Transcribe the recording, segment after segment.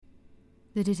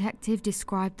The detective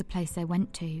described the place they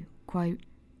went to, quote,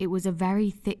 "It was a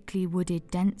very thickly wooded,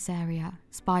 dense area,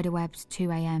 spiderwebs,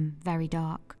 2 a.m, very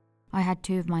dark. I had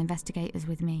 2 of my investigators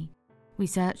with me. We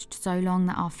searched so long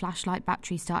that our flashlight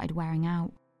battery started wearing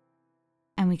out,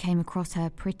 and we came across her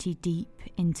pretty deep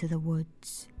into the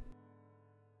woods."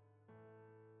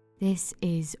 This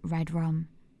is Red Rum,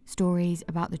 stories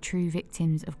about the true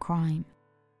victims of crime.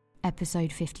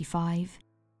 Episode 55,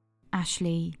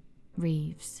 Ashley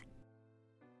Reeves.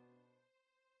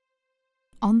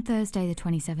 On Thursday the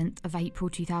 27th of April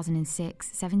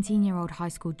 2006, 17-year-old high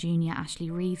school junior Ashley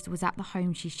Reeves was at the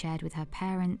home she shared with her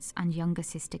parents and younger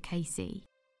sister Casey.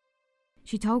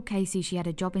 She told Casey she had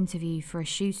a job interview for a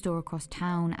shoe store across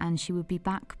town and she would be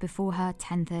back before her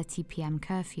 10:30 p.m.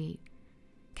 curfew.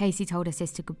 Casey told her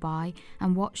sister goodbye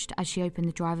and watched as she opened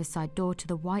the driver's side door to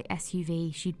the white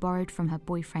SUV she'd borrowed from her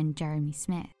boyfriend Jeremy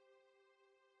Smith.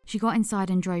 She got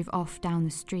inside and drove off down the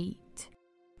street.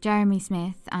 Jeremy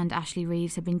Smith and Ashley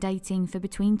Reeves had been dating for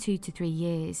between 2 to 3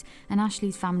 years, and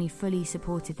Ashley's family fully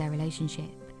supported their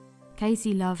relationship.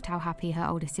 Casey loved how happy her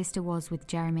older sister was with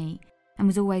Jeremy and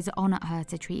was always on at her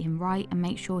to treat him right and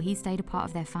make sure he stayed a part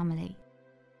of their family.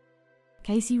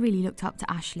 Casey really looked up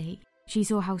to Ashley. She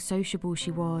saw how sociable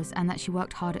she was and that she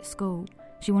worked hard at school.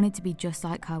 She wanted to be just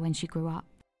like her when she grew up.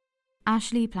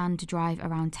 Ashley planned to drive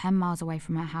around 10 miles away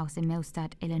from her house in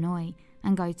Milstead, Illinois,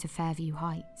 and go to Fairview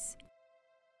Heights.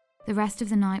 The rest of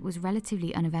the night was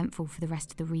relatively uneventful for the rest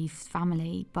of the Reeves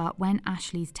family, but when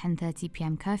Ashley's 10:30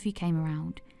 p.m. curfew came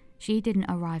around, she didn't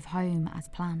arrive home as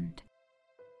planned.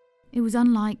 It was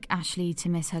unlike Ashley to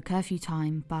miss her curfew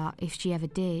time, but if she ever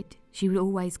did, she would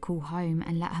always call home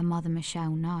and let her mother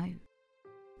Michelle know.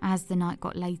 As the night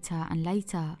got later and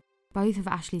later, both of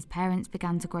Ashley's parents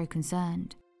began to grow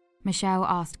concerned. Michelle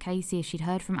asked Casey if she'd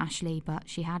heard from Ashley, but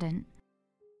she hadn't.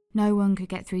 No one could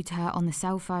get through to her on the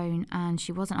cell phone, and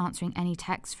she wasn't answering any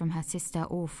texts from her sister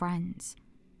or friends.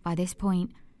 By this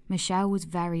point, Michelle was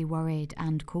very worried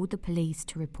and called the police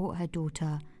to report her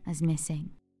daughter as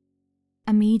missing.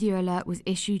 A media alert was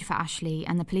issued for Ashley,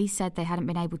 and the police said they hadn't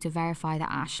been able to verify that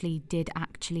Ashley did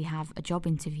actually have a job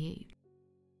interview.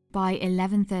 By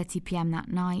 11:30 p.m. that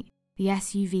night, the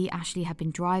SUV Ashley had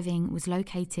been driving was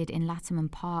located in Latimer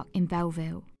Park in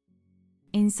Belleville.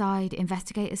 Inside,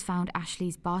 investigators found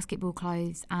Ashley's basketball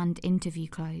clothes and interview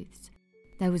clothes.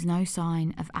 There was no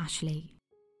sign of Ashley.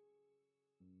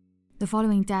 The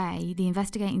following day, the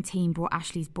investigating team brought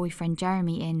Ashley's boyfriend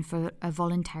Jeremy in for a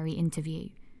voluntary interview.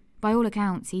 By all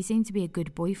accounts, he seemed to be a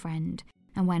good boyfriend,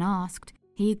 and when asked,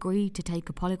 he agreed to take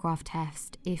a polygraph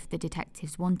test if the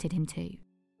detectives wanted him to.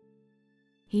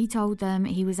 He told them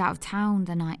he was out of town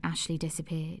the night Ashley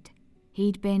disappeared.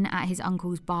 He'd been at his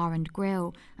uncle's bar and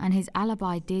grill, and his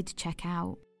alibi did check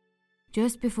out.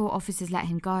 Just before officers let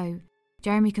him go,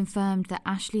 Jeremy confirmed that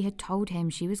Ashley had told him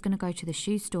she was going to go to the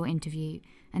shoe store interview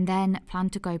and then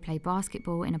planned to go play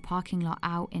basketball in a parking lot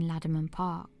out in Latimer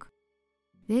Park.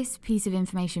 This piece of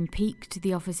information piqued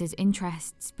the officers'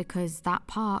 interests because that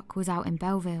park was out in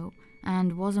Belleville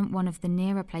and wasn't one of the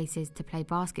nearer places to play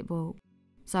basketball.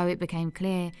 So it became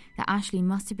clear that Ashley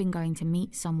must have been going to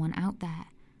meet someone out there,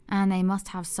 and they must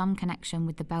have some connection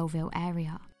with the Belleville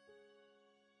area.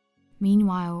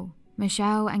 Meanwhile,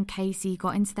 Michelle and Casey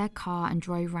got into their car and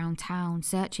drove around town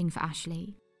searching for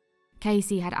Ashley.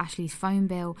 Casey had Ashley's phone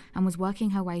bill and was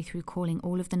working her way through calling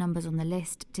all of the numbers on the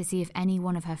list to see if any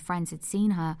one of her friends had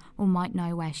seen her or might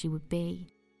know where she would be.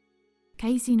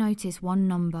 Casey noticed one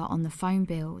number on the phone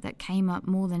bill that came up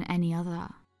more than any other.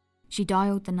 She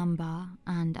dialed the number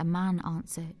and a man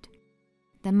answered.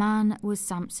 The man was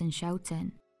Samson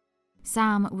Shelton.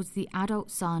 Sam was the adult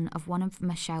son of one of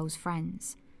Michelle's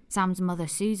friends. Sam's mother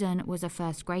Susan was a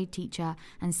first grade teacher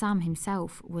and Sam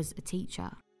himself was a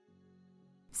teacher.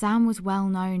 Sam was well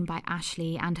known by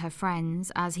Ashley and her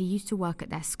friends as he used to work at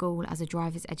their school as a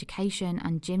driver's education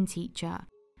and gym teacher,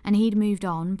 and he'd moved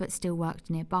on but still worked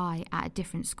nearby at a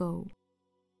different school.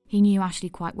 He knew Ashley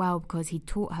quite well because he'd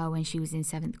taught her when she was in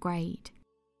 7th grade.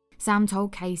 Sam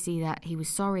told Casey that he was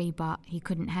sorry but he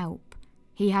couldn't help.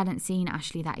 He hadn't seen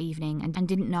Ashley that evening and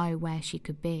didn't know where she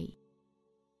could be.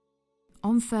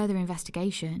 On further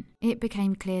investigation, it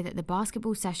became clear that the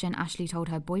basketball session Ashley told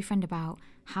her boyfriend about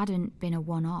hadn't been a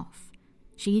one-off.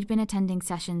 She'd been attending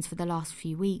sessions for the last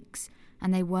few weeks,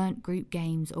 and they weren't group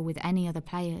games or with any other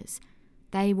players.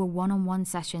 They were one-on-one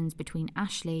sessions between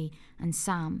Ashley and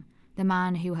Sam, the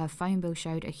man who her phone bill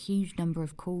showed a huge number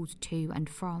of calls to and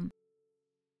from.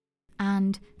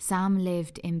 And Sam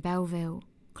lived in Belleville,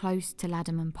 close to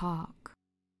Latimer Park.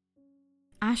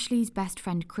 Ashley's best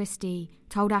friend Christy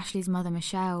told Ashley's mother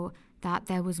Michelle that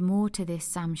there was more to this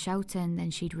Sam Shelton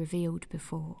than she'd revealed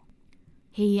before.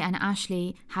 He and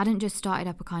Ashley hadn't just started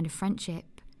up a kind of friendship.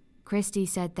 Christie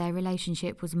said their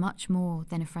relationship was much more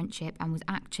than a friendship and was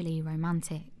actually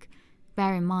romantic.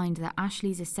 Bear in mind that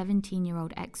Ashley's a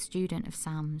 17-year-old ex-student of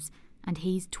Sam's, and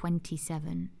he's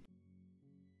 27.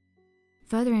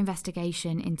 Further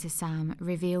investigation into Sam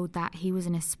revealed that he was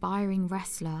an aspiring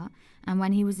wrestler, and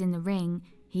when he was in the ring,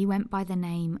 he went by the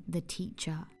name The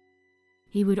Teacher.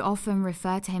 He would often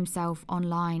refer to himself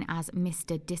online as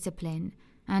Mr. Discipline,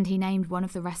 and he named one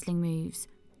of the wrestling moves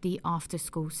the After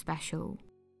School Special.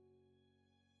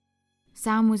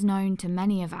 Sam was known to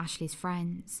many of Ashley's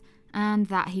friends, and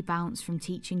that he bounced from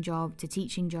teaching job to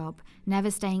teaching job, never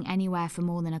staying anywhere for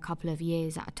more than a couple of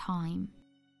years at a time.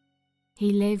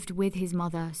 He lived with his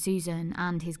mother, Susan,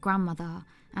 and his grandmother,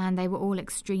 and they were all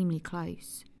extremely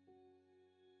close.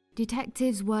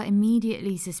 Detectives were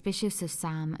immediately suspicious of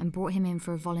Sam and brought him in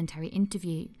for a voluntary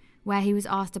interview, where he was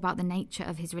asked about the nature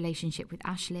of his relationship with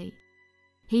Ashley.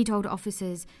 He told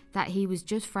officers that he was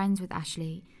just friends with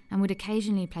Ashley and would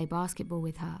occasionally play basketball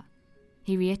with her.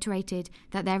 He reiterated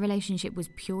that their relationship was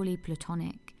purely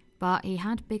platonic, but he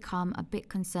had become a bit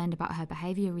concerned about her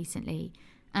behaviour recently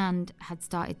and had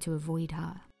started to avoid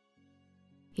her.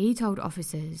 He told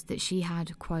officers that she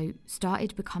had, quote,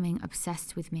 started becoming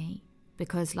obsessed with me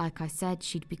because, like I said,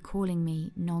 she'd be calling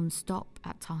me non-stop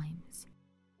at times.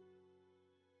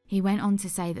 He went on to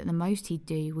say that the most he'd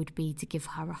do would be to give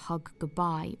her a hug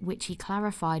goodbye, which he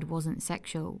clarified wasn't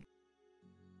sexual.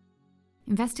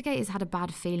 Investigators had a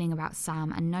bad feeling about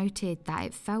Sam and noted that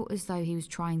it felt as though he was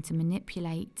trying to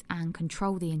manipulate and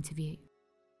control the interview.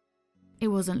 It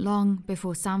wasn't long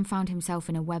before Sam found himself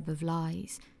in a web of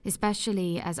lies,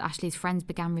 especially as Ashley's friends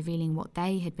began revealing what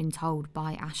they had been told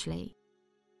by Ashley.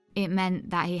 It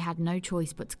meant that he had no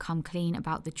choice but to come clean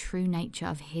about the true nature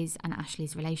of his and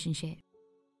Ashley's relationship.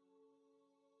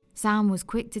 Sam was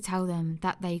quick to tell them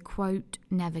that they, quote,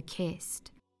 never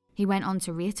kissed. He went on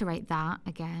to reiterate that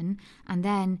again, and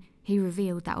then he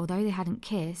revealed that although they hadn't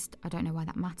kissed, I don't know why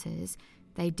that matters,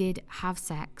 they did have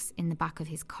sex in the back of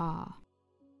his car.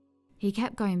 He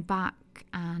kept going back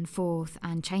and forth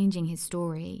and changing his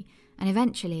story, and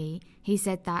eventually he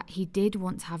said that he did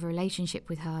want to have a relationship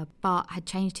with her but had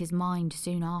changed his mind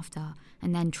soon after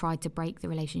and then tried to break the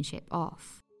relationship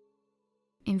off.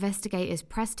 Investigators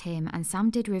pressed him, and Sam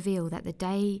did reveal that the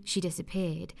day she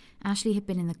disappeared, Ashley had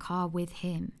been in the car with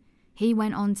him. He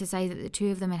went on to say that the two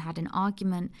of them had had an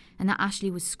argument and that Ashley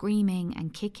was screaming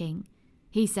and kicking.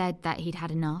 He said that he'd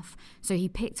had enough, so he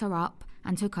picked her up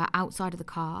and took her outside of the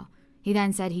car. He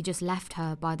then said he just left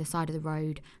her by the side of the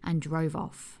road and drove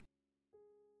off.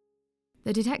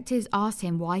 The detectives asked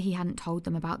him why he hadn't told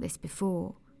them about this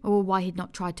before, or why he'd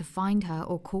not tried to find her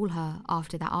or call her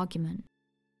after that argument.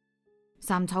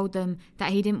 Sam told them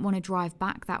that he didn't want to drive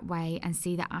back that way and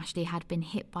see that Ashley had been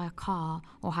hit by a car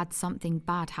or had something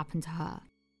bad happen to her.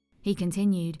 He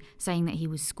continued, saying that he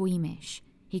was squeamish.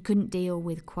 He couldn't deal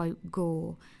with, quote,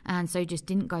 gore, and so just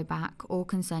didn't go back or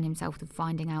concern himself with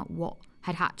finding out what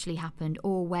had actually happened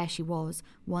or where she was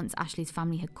once Ashley's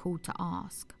family had called to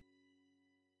ask.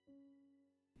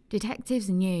 Detectives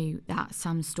knew that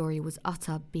Sam's story was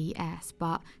utter BS,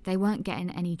 but they weren't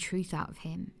getting any truth out of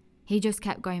him. He just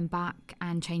kept going back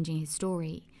and changing his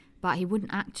story, but he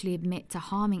wouldn't actually admit to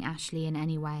harming Ashley in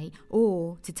any way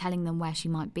or to telling them where she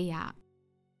might be at.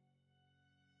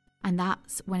 And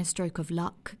that's when a stroke of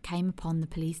luck came upon the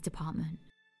police department.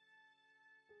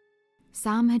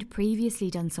 Sam had previously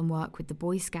done some work with the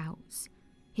Boy Scouts.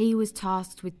 He was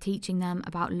tasked with teaching them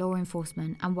about law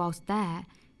enforcement, and whilst there,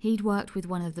 he'd worked with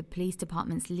one of the police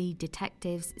department's lead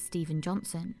detectives, Stephen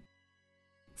Johnson.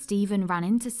 Stephen ran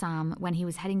into Sam when he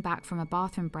was heading back from a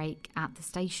bathroom break at the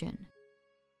station.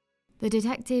 The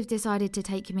detective decided to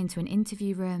take him into an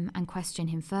interview room and question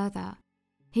him further.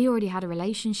 He already had a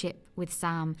relationship with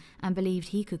Sam and believed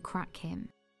he could crack him.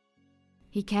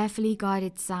 He carefully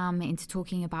guided Sam into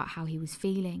talking about how he was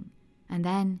feeling, and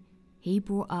then he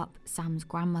brought up Sam's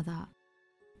grandmother.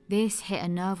 This hit a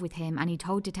nerve with him, and he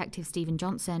told Detective Stephen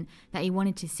Johnson that he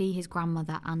wanted to see his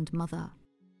grandmother and mother.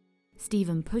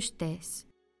 Stephen pushed this.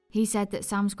 He said that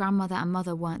Sam's grandmother and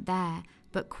mother weren't there,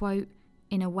 but, quote,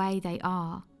 in a way they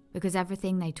are, because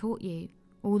everything they taught you,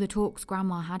 all the talks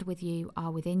Grandma had with you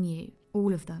are within you,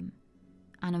 all of them.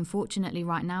 And unfortunately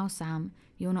right now, Sam,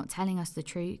 you're not telling us the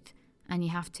truth, and you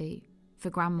have to, for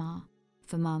Grandma,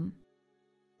 for Mum.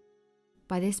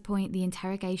 By this point, the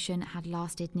interrogation had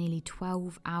lasted nearly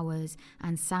 12 hours,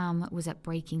 and Sam was at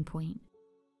breaking point.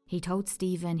 He told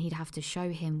Stephen he'd have to show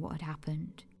him what had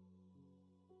happened.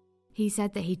 He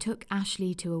said that he took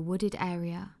Ashley to a wooded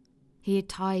area. He had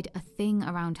tied a thing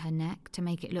around her neck to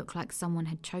make it look like someone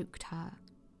had choked her.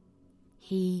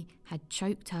 He had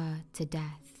choked her to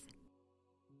death.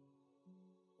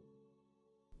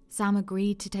 Sam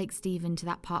agreed to take Stephen to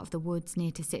that part of the woods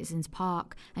near to Citizens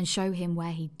Park and show him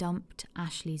where he dumped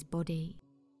Ashley's body.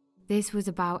 This was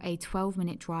about a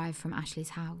 12-minute drive from Ashley's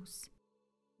house.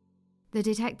 The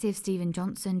detective Stephen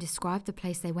Johnson described the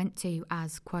place they went to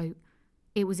as, quote,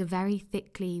 "It was a very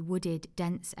thickly wooded,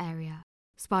 dense area.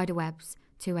 Spiderwebs,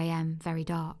 2 a.m, very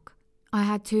dark. I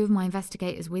had 2 of my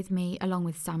investigators with me along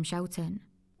with Sam Shelton.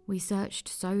 We searched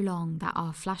so long that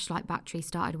our flashlight battery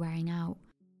started wearing out,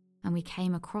 and we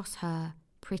came across her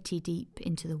pretty deep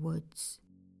into the woods."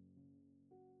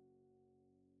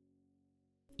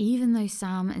 Even though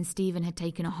Sam and Stephen had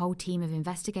taken a whole team of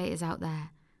investigators out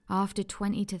there, after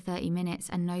 20 to 30 minutes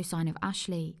and no sign of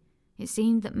Ashley, it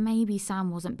seemed that maybe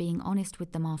Sam wasn't being honest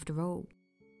with them after all.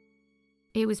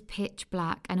 It was pitch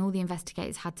black and all the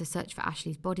investigators had to search for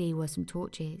Ashley's body were some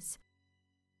torches.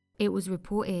 It was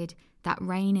reported that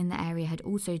rain in the area had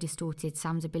also distorted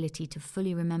Sam's ability to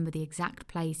fully remember the exact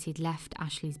place he'd left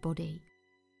Ashley's body.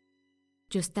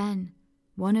 Just then,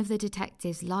 one of the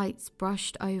detectives' lights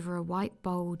brushed over a white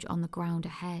bulge on the ground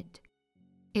ahead.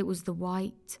 It was the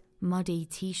white, muddy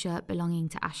t-shirt belonging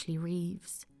to Ashley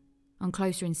Reeves. On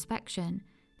closer inspection,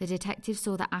 the detective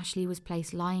saw that Ashley was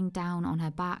placed lying down on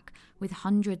her back with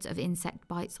hundreds of insect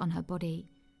bites on her body.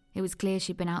 It was clear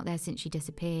she'd been out there since she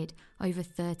disappeared over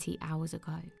 30 hours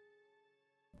ago.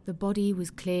 The body was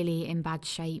clearly in bad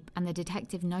shape, and the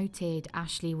detective noted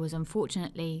Ashley was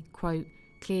unfortunately, quote,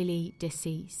 "clearly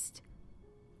deceased."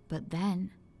 But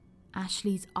then,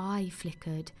 Ashley's eye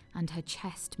flickered and her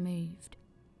chest moved.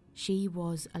 She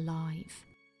was alive.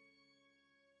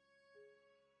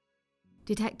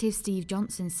 Detective Steve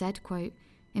Johnson said, quote,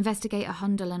 "Investigator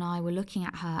Hundle and I were looking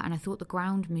at her and I thought the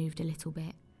ground moved a little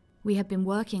bit. We had been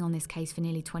working on this case for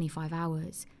nearly 25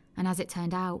 hours, and as it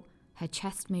turned out, her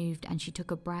chest moved and she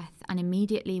took a breath, and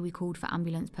immediately we called for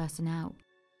ambulance personnel.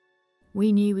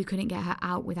 We knew we couldn't get her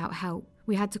out without help.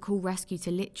 We had to call rescue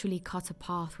to literally cut a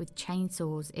path with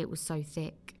chainsaws, it was so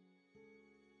thick."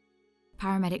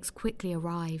 Paramedics quickly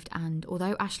arrived and,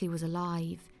 although Ashley was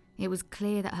alive, it was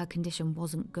clear that her condition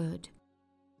wasn't good.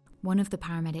 One of the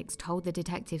paramedics told the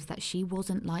detectives that she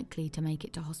wasn't likely to make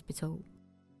it to hospital.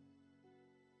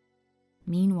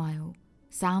 Meanwhile,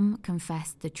 Sam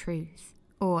confessed the truth,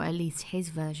 or at least his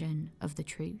version of the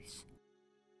truth.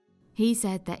 He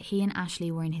said that he and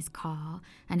Ashley were in his car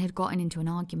and had gotten into an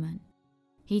argument.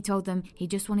 He told them he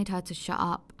just wanted her to shut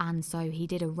up, and so he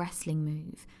did a wrestling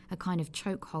move, a kind of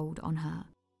chokehold on her.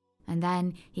 And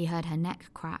then he heard her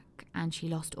neck crack and she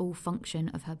lost all function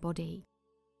of her body.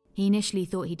 He initially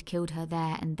thought he'd killed her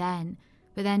there and then,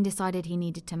 but then decided he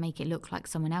needed to make it look like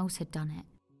someone else had done it.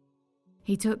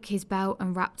 He took his belt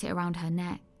and wrapped it around her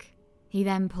neck. He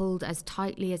then pulled as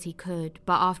tightly as he could,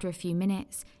 but after a few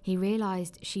minutes, he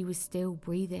realised she was still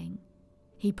breathing.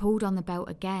 He pulled on the belt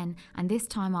again, and this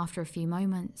time after a few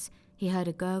moments, he heard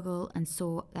a gurgle and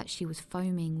saw that she was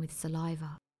foaming with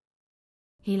saliva.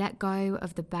 He let go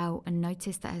of the belt and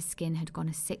noticed that her skin had gone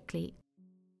a sickly.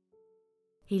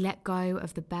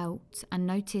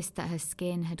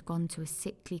 to a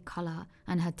sickly colour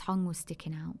and her tongue was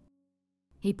sticking out.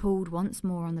 He pulled once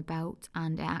more on the belt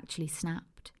and it actually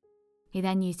snapped. He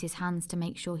then used his hands to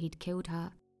make sure he'd killed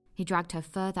her. He dragged her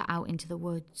further out into the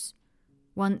woods.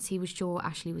 Once he was sure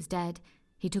Ashley was dead,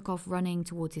 he took off running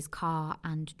towards his car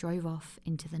and drove off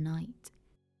into the night.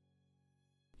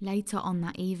 Later on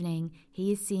that evening,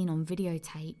 he is seen on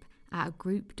videotape at a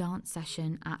group dance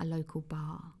session at a local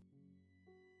bar.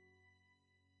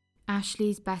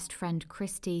 Ashley's best friend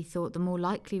Christy thought the more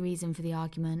likely reason for the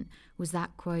argument was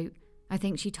that, quote, "I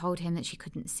think she told him that she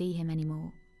couldn't see him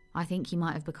anymore. I think he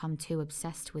might have become too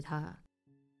obsessed with her."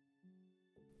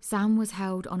 Sam was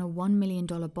held on a $1 million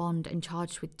bond and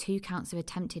charged with 2 counts of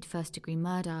attempted first-degree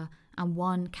murder and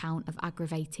 1 count of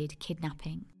aggravated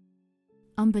kidnapping.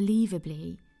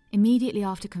 Unbelievably, immediately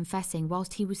after confessing,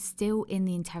 whilst he was still in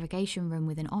the interrogation room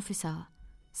with an officer,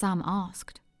 Sam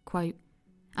asked, quote,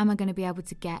 "Am I going to be able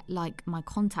to get, my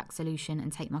contact solution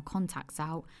and take my contacts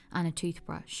out and a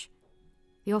toothbrush?"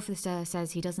 The officer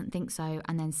says he doesn't think so,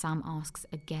 and then Sam asks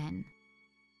again.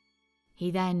 He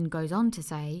then goes on to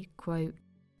say, quote,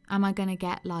 "Am I going to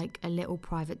get, a little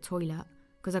private toilet?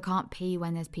 Because I can't pee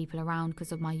when there's people around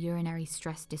because of my urinary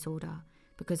stress disorder,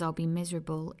 because I'll be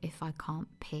miserable if I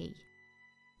can't pee."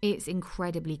 It's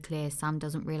incredibly clear Sam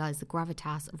doesn't realise the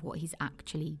gravitas of what he's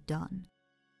actually done.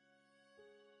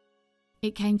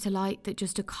 It came to light that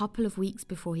just a couple of weeks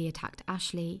before he attacked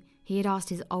Ashley, he had asked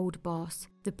his old boss,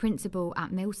 the principal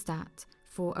at Millstat,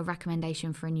 for a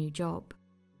recommendation for a new job.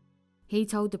 He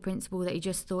told the principal that he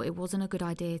just thought it wasn't a good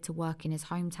idea to work in his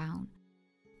hometown.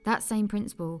 That same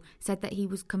principal said that he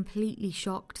was completely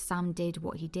shocked Sam did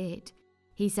what he did.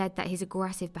 He said that his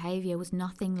aggressive behaviour was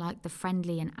nothing like the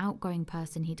friendly and outgoing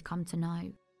person he'd come to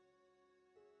know.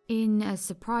 In a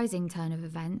surprising turn of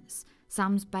events,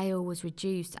 Sam's bail was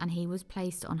reduced and he was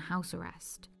placed on house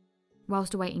arrest.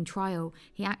 Whilst awaiting trial,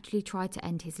 he actually tried to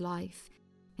end his life.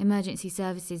 Emergency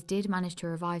services did manage to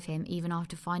revive him even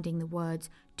after finding the words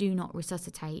 "do not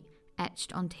resuscitate"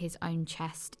 etched onto his own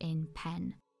chest in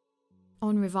pen.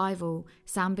 On revival,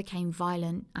 Sam became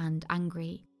violent and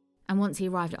angry, and once he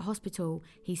arrived at hospital,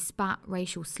 he spat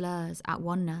racial slurs at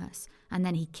one nurse and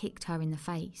then he kicked her in the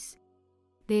face.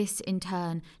 This, in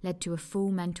turn, led to a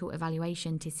full mental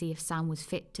evaluation to see if Sam was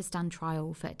fit to stand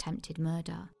trial for attempted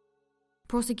murder.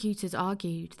 Prosecutors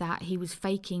argued that he was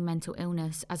faking mental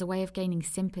illness as a way of gaining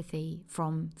sympathy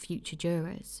from future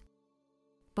jurors.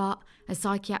 But a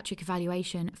psychiatric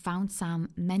evaluation found Sam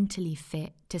mentally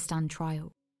fit to stand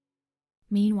trial.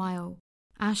 Meanwhile,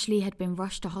 Ashley had been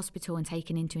rushed to hospital and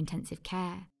taken into intensive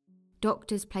care.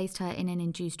 Doctors placed her in an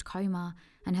induced coma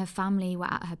and her family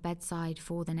were at her bedside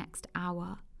for the next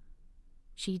hour.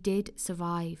 She did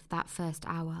survive that first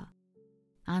hour,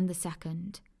 and the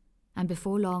second, and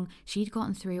before long she'd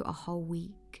gotten through a whole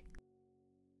week.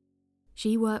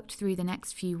 She worked through the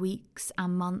next few weeks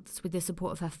and months with the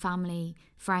support of her family,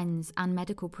 friends and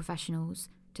medical professionals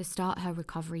to start her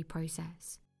recovery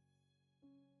process.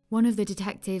 One of the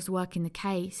detectives working the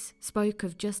case spoke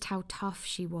of just how tough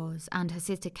she was, and her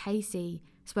sister Casey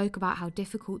spoke about how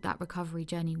difficult that recovery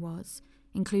journey was,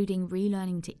 including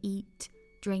relearning to eat,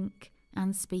 drink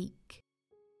and speak.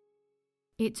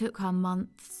 It took her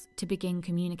months to begin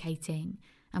communicating,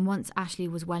 and once Ashley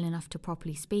was well enough to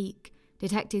properly speak,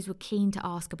 detectives were keen to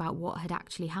ask about what had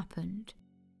actually happened.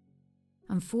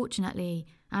 Unfortunately,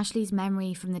 Ashley's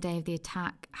memory from the day of the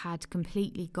attack had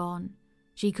completely gone.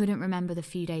 She couldn't remember the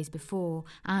few days before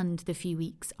and the few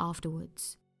weeks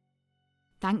afterwards.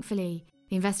 Thankfully,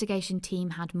 the investigation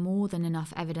team had more than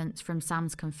enough evidence from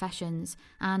Sam's confessions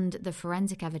and the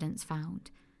forensic evidence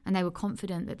found, and they were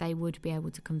confident that they would be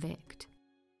able to convict.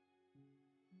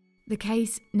 The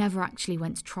case never actually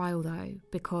went to trial though,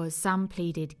 because Sam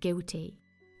pleaded guilty.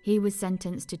 He was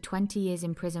sentenced to 20 years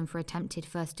in prison for attempted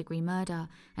first-degree murder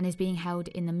and is being held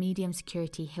in the medium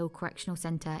security Hill Correctional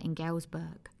Centre in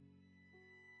Galesburg.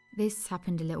 This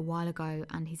happened a little while ago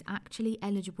and he's actually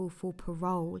eligible for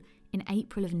parole in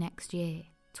April of next year,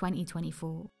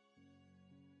 2024.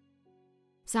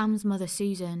 Sam's mother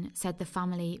Susan said the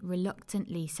family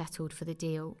reluctantly settled for the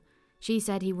deal. She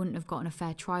said he wouldn't have gotten a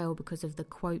fair trial because of the,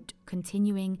 quote,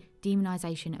 continuing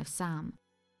demonisation of Sam.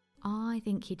 I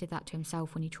think he did that to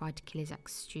himself when he tried to kill his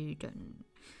ex-student.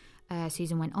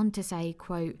 Susan went on to say,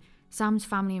 quote, Sam's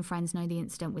family and friends know the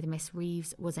incident with Miss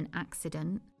Reeves was an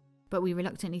accident, but we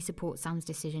reluctantly support Sam's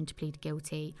decision to plead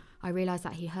guilty. I realised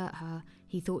that he hurt her,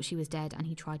 he thought she was dead and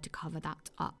he tried to cover that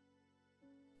up.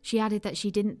 She added that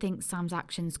she didn't think Sam's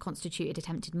actions constituted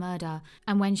attempted murder,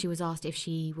 and when she was asked if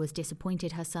she was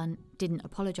disappointed her son didn't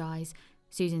apologise,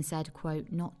 Susan said,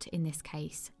 quote, not in this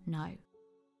case, no.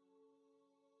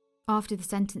 After the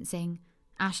sentencing,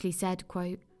 Ashley said,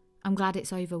 quote, I'm glad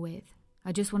it's over with.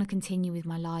 I just want to continue with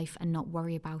my life and not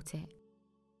worry about it.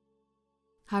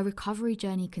 Her recovery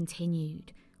journey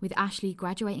continued, with Ashley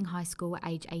graduating high school at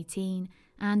age 18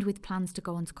 and with plans to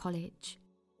go on to college.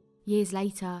 Years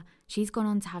later, she's gone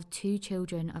on to have 2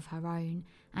 children of her own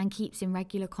and keeps in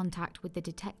regular contact with the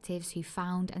detectives who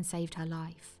found and saved her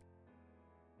life.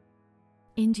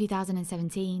 In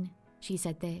 2017, she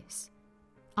said this,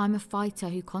 I'm a fighter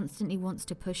who constantly wants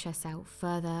to push herself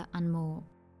further and more.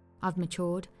 I've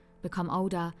matured, become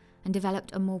older, and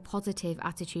developed a more positive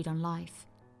attitude on life.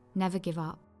 Never give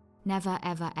up. Never,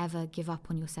 ever, ever give up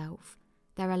on yourself.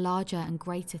 There are larger and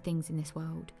greater things in this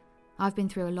world. I've been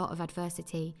through a lot of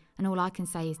adversity, and all I can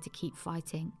say is to keep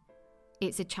fighting.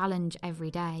 It's a challenge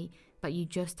every day, but you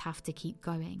just have to keep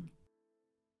going.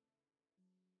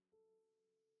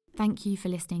 Thank you for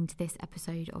listening to this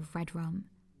episode of Red Rum,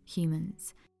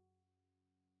 Humans.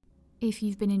 If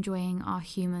you've been enjoying our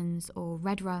Humans or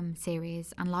Red Rum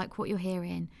series and like what you're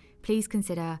hearing, please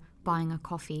consider buying a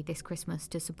coffee this Christmas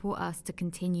to support us to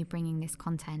continue bringing this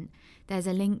content. There's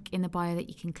a link in the bio that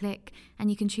you can click and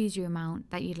you can choose your amount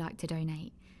that you'd like to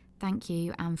donate. Thank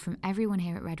you, and from everyone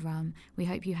here at Red Rum, we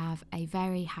hope you have a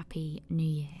very happy New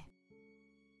Year.